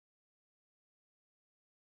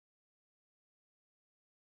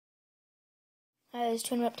Hi, this is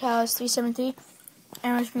Twin Reptiles 373,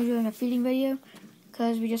 and we're just going to be doing a feeding video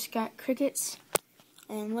because we just got crickets,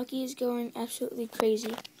 and Lucky is going absolutely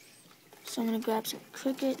crazy. So I'm going to grab some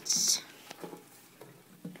crickets.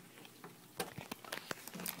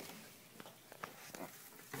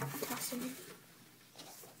 Toss them in.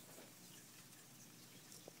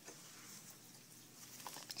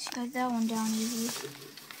 Slide that one down easy.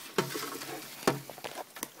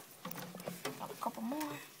 A couple more.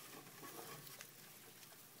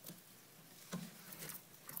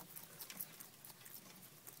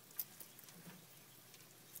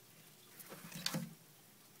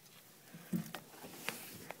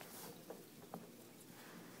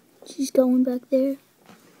 She's going back there.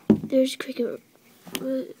 There's a cricket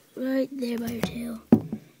right there by her tail.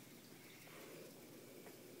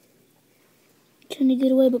 Trying to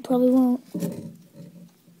get away, but probably won't.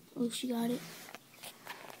 Oh, she got it.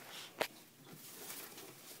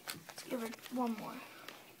 Let's give her one more.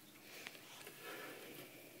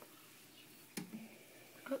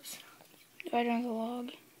 Oops. Right on the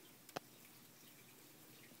log.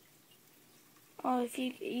 Oh, if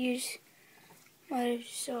you might have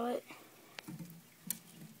saw it.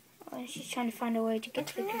 Oh, she's trying to find a way to get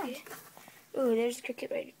to the cricket. Ooh, there's the cricket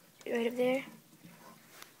right up there.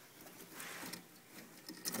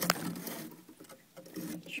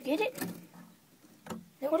 Did you get it?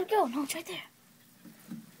 Where'd it go? No, it's right there.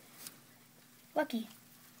 Lucky,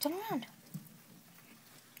 turn around.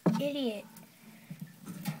 Idiot.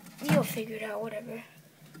 You'll figure it out, whatever.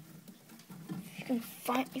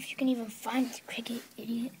 If you can even find the cricket,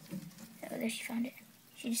 idiot. Oh, there she found it.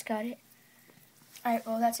 She just got it. Alright,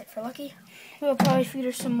 well that's it for Lucky. We'll probably feed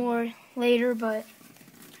her some more later, but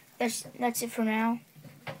that's it for now.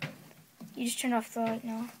 You just turned off the light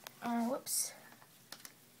now. Whoops.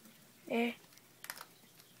 There.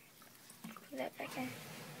 Put that back in.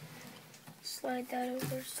 Slide that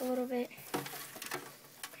over just a little bit.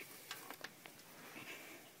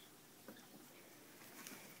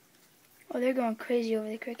 Oh, they're going crazy over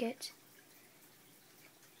the crickets.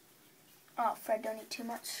 Oh, Fred, don't eat too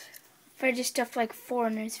much. Fred just stuffed like 4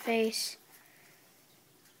 in his face.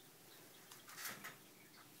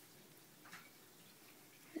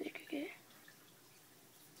 There's a cricket.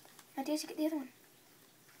 Now, Daisy, get the other one.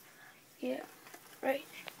 Yeah, right.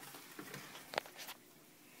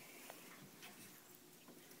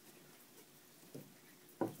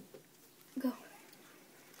 Go.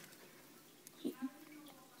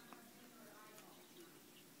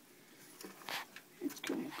 Let's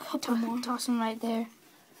go a couple more. Toss them right there.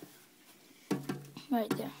 Right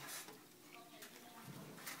there.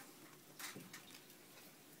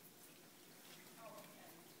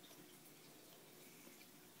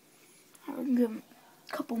 We're gonna give them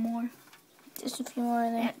a couple more. Just a few more,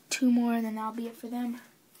 and then 2 more, and then that'll be it for them.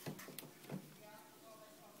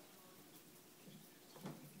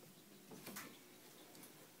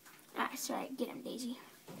 Sorry, get him, Daisy.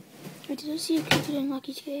 Wait, did I see a cricket in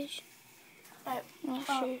Lucky's cage? I'm not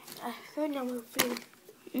sure. Right now we're feeding.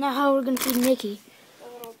 Now how we're gonna feed Mickey?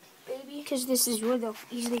 A little baby. Because this is where they'll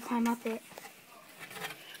easily climb up it.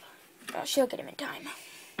 Oh, she'll get him in time.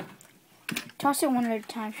 Toss it one at a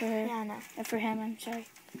time for her. Yeah, no. For him, I'm sorry.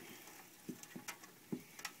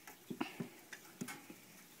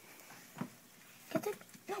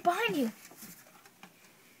 No, behind you.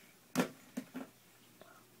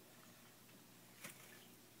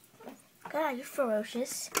 God, you're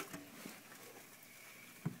ferocious.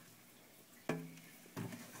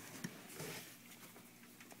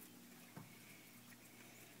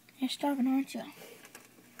 You're starving, aren't you?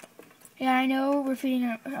 Yeah, I know we're feeding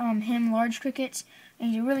him large crickets,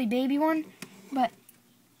 and he's a really baby one, but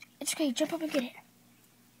it's okay. Jump up and get it.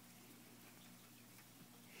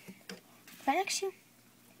 Right next to you.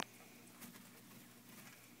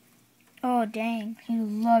 Oh, dang. He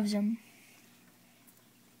loves them.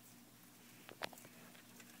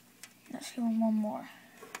 Let's give him one more.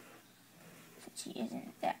 Since he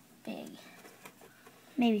isn't that big.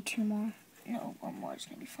 Maybe 2 more. No, 1 more is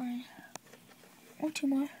going to be fine. Or 2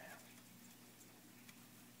 more.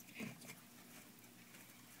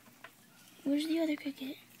 Where's the other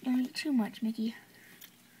cricket? Don't eat too much, Mickey.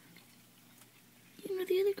 You know where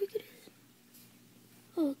the other cricket is?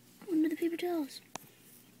 Oh, under the paper towels.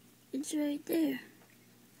 It's right there.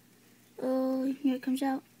 Oh, here it comes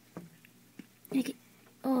out. Mickey.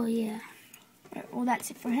 Oh, yeah. Right, well, that's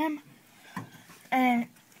it for him. And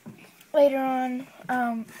later on,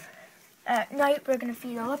 at night, we're going to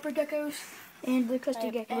feed the leopard geckos and the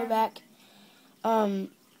crested gecko. We're back.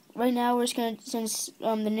 Right now, we're just going to, since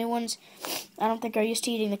the new ones, I don't think are used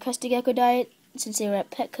to eating the crested gecko diet, since they were at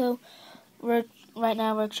Petco. Right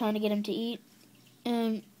now, we're trying to get them to eat.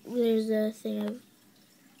 And there's a thing of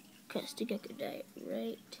Crested gecko diet,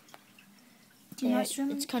 right? Do you not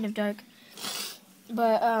swim? It's kind of dark.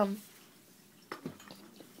 But,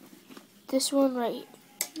 this one right,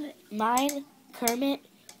 mine, Kermit,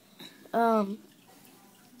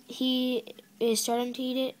 he is starting to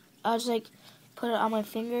eat it. I'll just, like, put it on my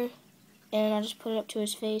finger, and I'll just put it up to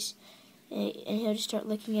his face, and he'll just start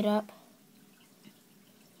licking it up.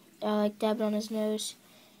 I'll, like, dab it on his nose.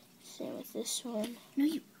 Same with this one. No,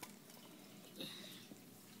 you.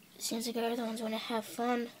 Seems like our other ones want to have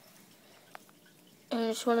fun.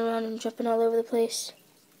 And just run around and jumping all over the place.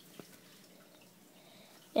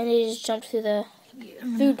 And they just jumped through the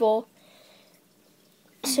food bowl.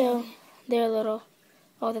 So they're little.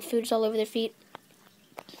 All the food's all over their feet.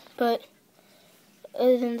 But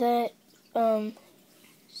other than that, let's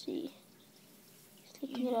see. Just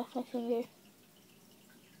taking it off my finger.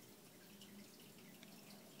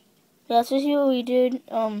 Yeah, that's basically what we did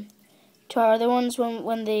to our other ones when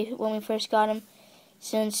we first got them.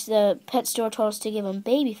 Since the pet store told us to give them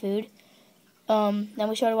baby food, then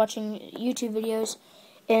we started watching YouTube videos,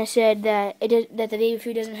 and it said that that the baby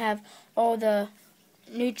food doesn't have all the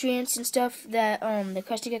nutrients and stuff that the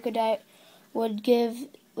Crested gecko diet would give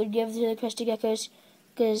to the Crested geckos,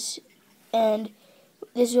 and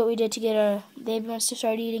this is what we did to get our baby ones to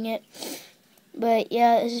start eating it. But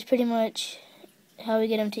yeah, this is pretty much how we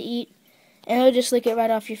get them to eat, and it'll just lick it right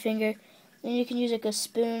off your finger. And you can use like a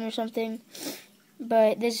spoon or something.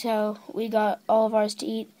 But this is how we got all of ours to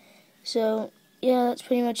eat. So, yeah, that's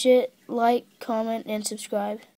pretty much it. Like, comment, and subscribe.